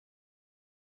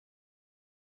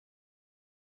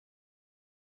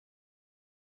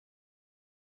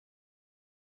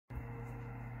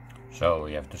So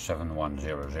we have the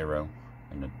 7100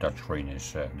 and the touchscreen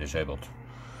is disabled.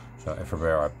 So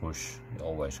everywhere I push, it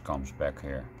always comes back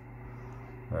here,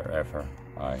 wherever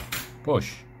I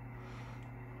push.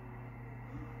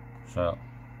 So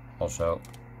also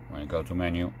when you go to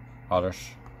menu, others,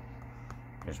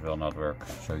 this will not work,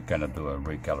 so you cannot do a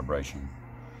recalibration.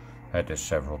 Had this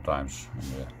several times and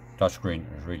the touchscreen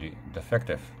is really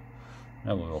defective.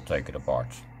 Now we will take it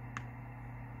apart.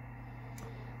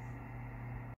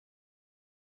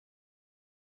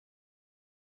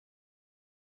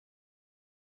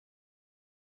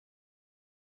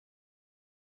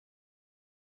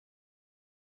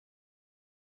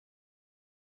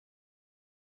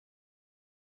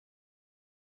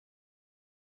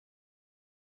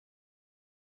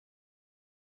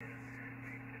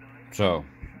 So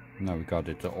now we got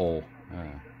it all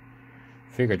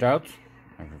figured out.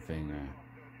 Everything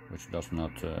which does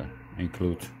not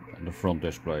include the front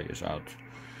display is out.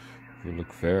 If you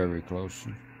look very close,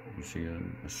 you see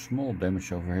a small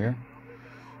damage over here.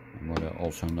 And what I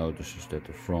also notice is that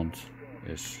the front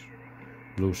is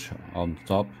loose on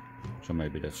top, so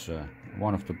maybe that's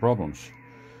one of the problems.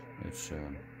 It's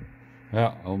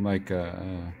yeah, I'll make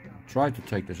try to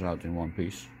take this out in one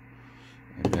piece,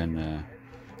 and then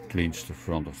cleans the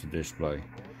front of the display,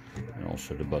 and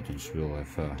also the buttons will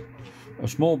have a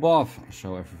small bath,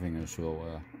 so everything is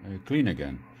will clean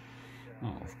again.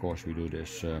 Now, of course we do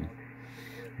this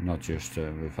not just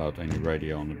without any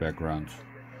radio on the background,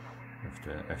 with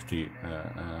the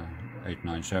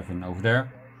FT897 over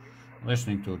there,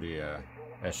 listening to the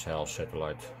SL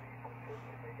satellite.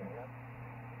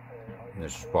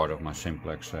 This is part of my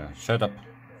simplex setup,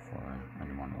 for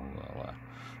anyone who will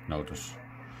notice.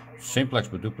 Simplex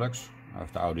but duplex. I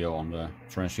have the audio on the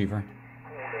transceiver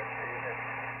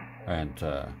and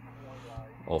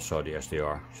also the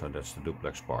SDR, so that's the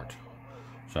duplex part.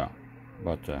 So,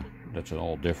 but that's an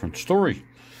all different story,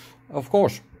 of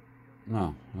course.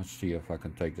 Now let's see if I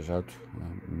can take this out.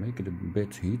 Make it a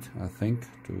bit heat, I think,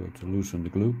 to loosen the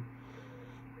glue.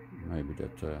 Maybe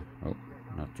that oh,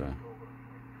 not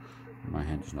my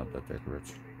hand is not that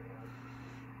accurate.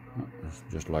 It's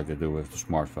just like they do with the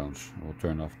smartphones. We'll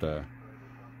turn off the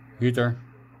heater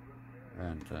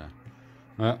and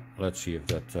let's see if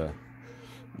that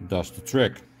does the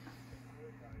trick.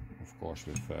 Of course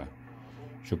with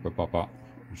Super Papa,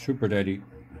 Super Daddy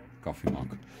coffee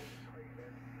mug.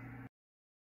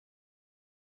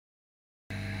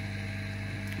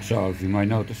 So if you might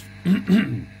notice,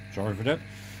 sorry for that,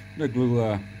 the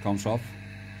glue comes off.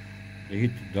 The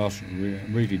heat does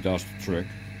really does the trick.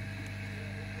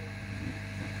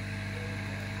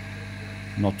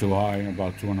 Not too high,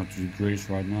 about 200 degrees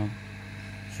right now.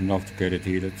 It's enough to get it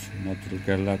heated, not to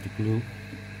get it at the glue.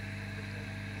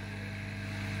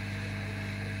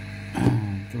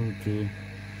 to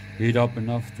heat up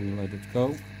enough to let it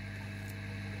go.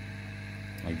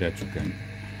 Like that you can.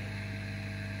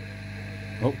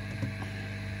 Oh,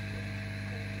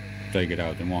 take it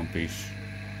out in one piece.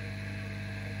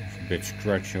 There's a bit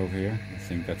scratch over here. I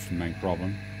think that's the main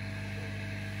problem.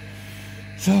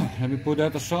 So let me put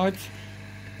that aside.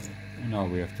 And now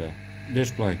we have the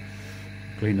display.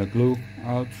 Clean the glue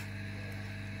out,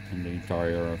 and the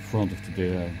entire front of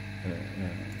the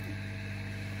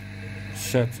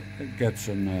set gets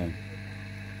a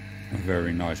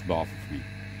very nice bath of me.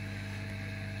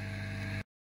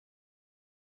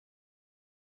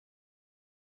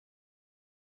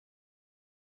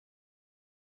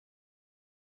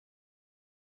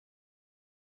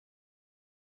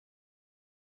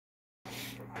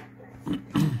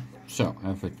 So I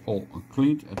have it all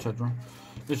cleaned, etc.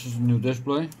 This is a new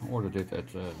display. Ordered it at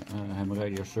Ham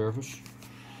Radio Service.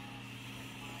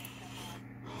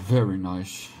 Very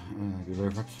nice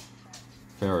delivered.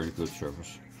 Very good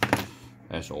service,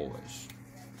 as always.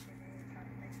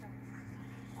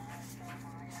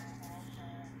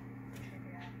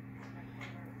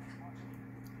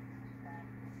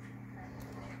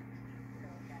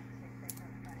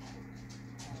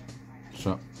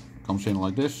 So comes in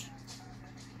like this.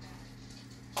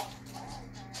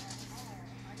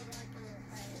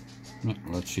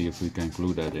 Let's see if we can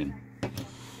glue that in.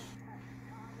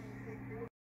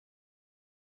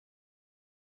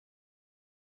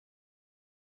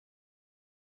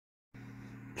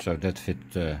 So that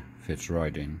fits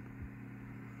right in.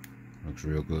 Looks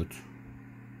real good.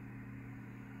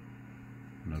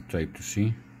 No tape to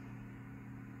see.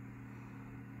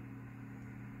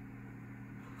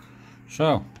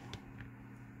 So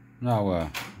now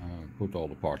put all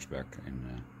the parts back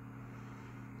in.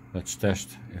 Let's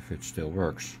test if it still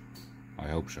works. I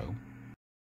hope so.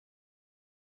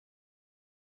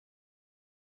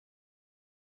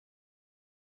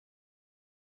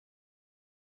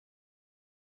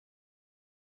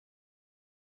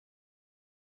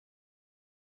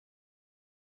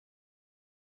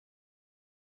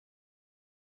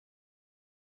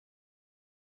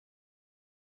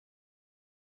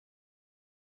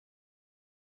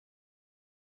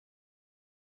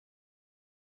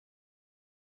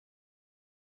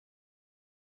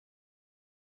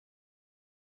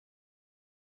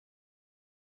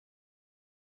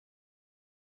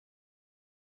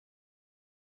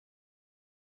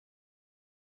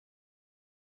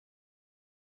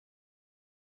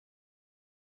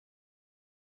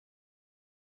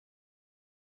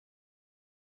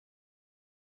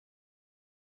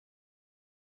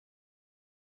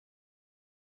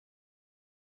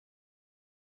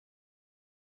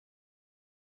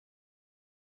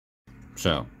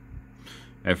 So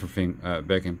everything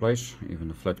back in place, even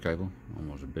the flat cable.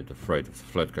 Almost a bit afraid of the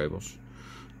flat cables.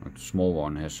 Like the small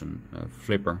one has a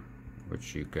flipper,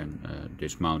 which you can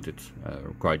dismount it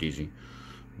quite easy.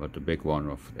 But the big one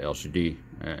of the LCD,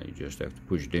 you just have to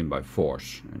push it in by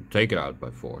force and take it out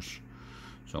by force.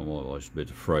 So I'm always a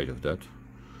bit afraid of that.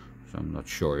 So I'm not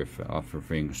sure if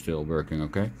everything is still working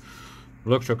okay.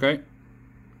 Looks okay.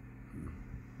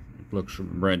 It looks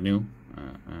brand new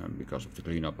because of the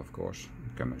cleanup, of course.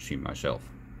 You can see myself.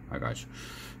 Hi guys.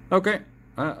 Okay,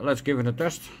 let's give it a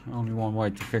test. Only one way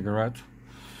to figure out.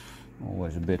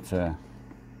 Always a bit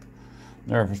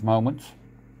nervous moment.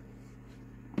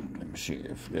 Let me see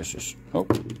if this is. Oh,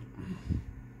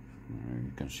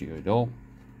 you can see it all.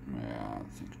 Yeah, I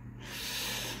think.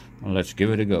 Well, let's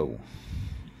give it a go.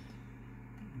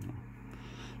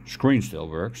 Screen still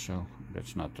works, so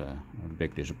that's not a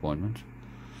big disappointment.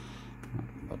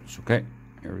 But it's okay.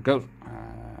 Here we go.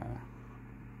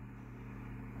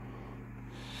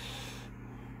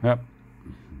 Yep,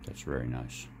 that's very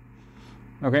nice.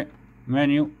 Okay,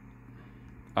 menu,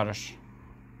 others,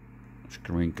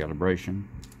 screen calibration.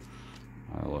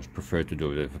 I always prefer to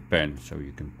do it with a pen, so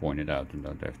you can point it out and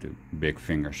don't have to big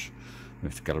fingers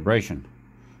with the calibration.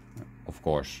 Of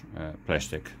course,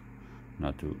 plastic,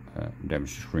 not to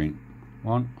damage the screen.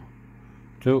 1,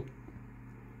 2,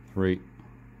 3,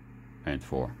 and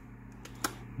 4.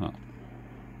 No.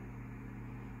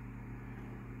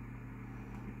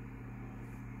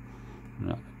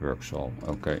 No, it works all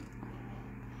okay.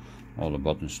 All the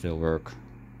buttons still work.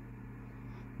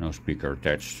 No speaker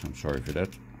attached, I'm sorry for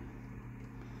that.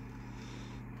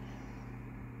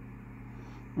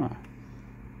 Ah.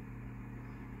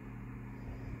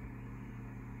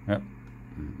 Yep,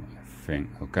 everything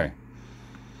okay.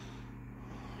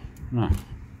 Now,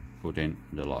 put in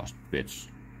the last bits.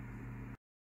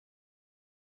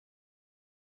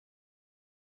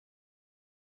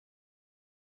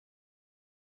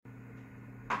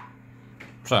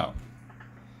 So,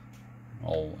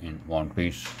 all in one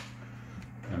piece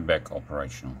and back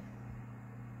operational.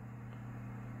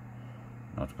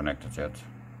 Not connected yet.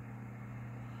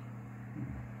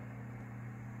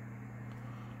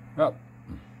 Well,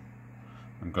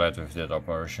 I'm glad with that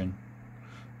operation.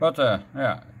 But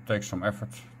yeah, it takes some effort,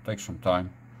 takes some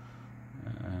time.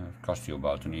 It costs you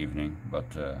about an evening, but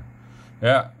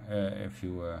yeah, if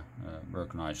you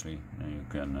work nicely, then you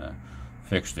can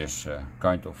fix this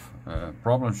kind of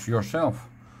problems yourself.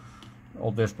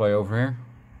 Old display over here.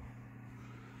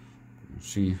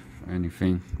 See if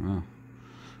anything,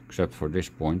 except for this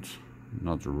point,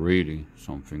 not really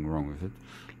something wrong with it.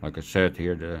 Like I said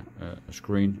here, the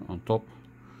screen on top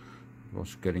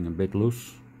was getting a bit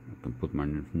loose. I can put my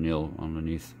nail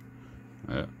underneath,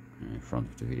 in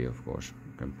front of the video of course.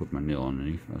 I can put my nail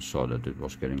underneath. I saw that it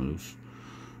was getting loose.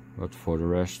 But for the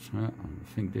rest, I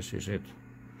think this is it.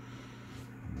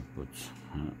 Put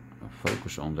a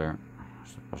focus on there.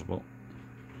 Is that possible?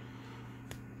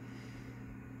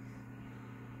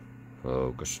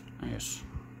 Focus, yes.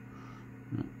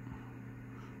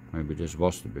 Maybe this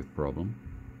was the big problem.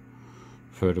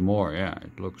 Furthermore, yeah,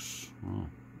 it looks, well,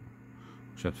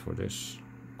 except for this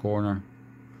corner,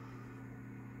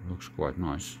 looks quite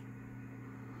nice.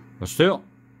 But still,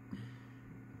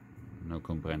 no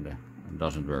comprende. It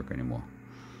doesn't work anymore.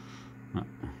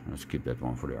 Let's keep that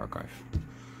one for the archive.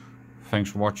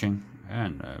 Thanks for watching,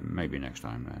 and maybe next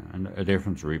time and a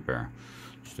different repair.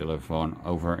 Still have one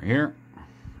over here.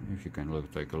 If you can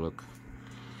look, take a look.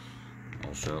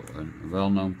 Also a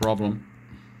well-known problem.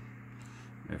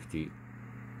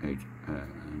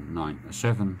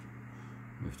 FT897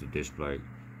 with the display,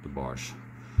 the bars.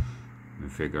 We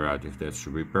figure out if that's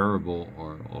repairable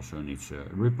or also needs a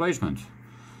replacement.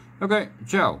 Okay,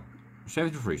 ciao.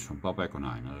 73 from Papa Echo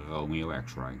 9, Romeo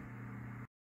X-Ray.